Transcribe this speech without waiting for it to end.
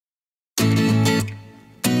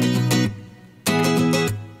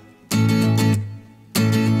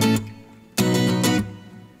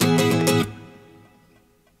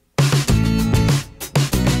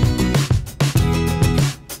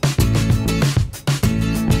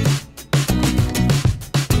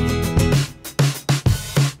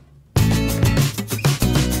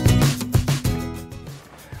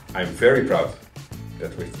very proud that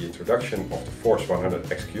with the introduction of the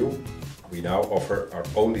force100XQ, we now offer our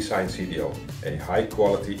own design CDO, a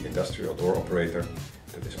high-quality industrial door operator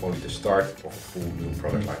that is only the start of a full new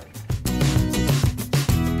product line.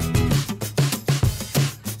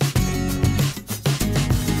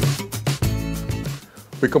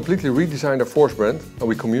 We completely redesigned our Force brand and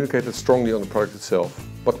we communicated strongly on the product itself,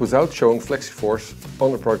 but without showing FlexiForce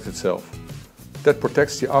on the product itself. That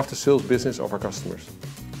protects the after-sales business of our customers.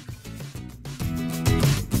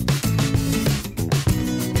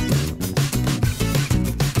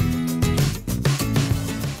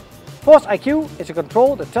 ForceIQ is a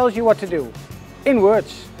control that tells you what to do, in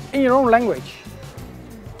words, in your own language.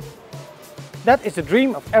 That is the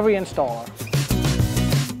dream of every installer.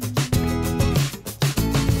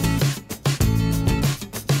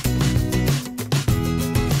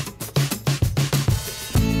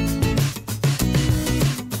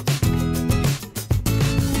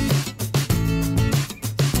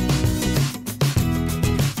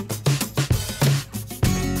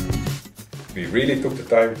 We really took the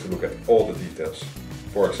time to look at all the details.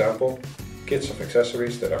 For example, kits of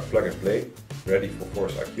accessories that are plug and play, ready for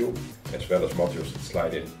forceIQ, as well as modules that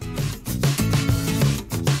slide in.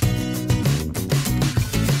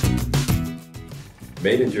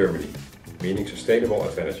 Made in Germany, meaning sustainable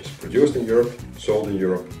advantages. Produced in Europe, sold in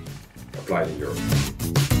Europe, applied in Europe.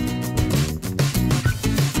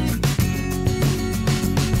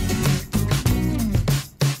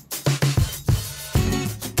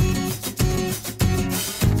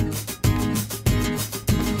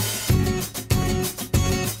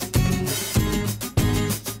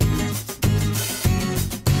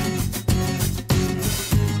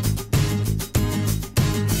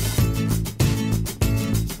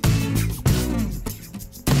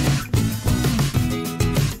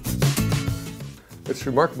 It's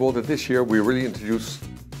remarkable that this year we really introduced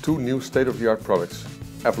two new state-of-the-art products,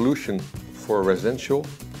 Evolution for residential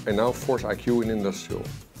and now forceIQ in industrial.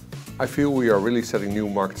 I feel we are really setting new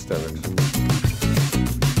market standards.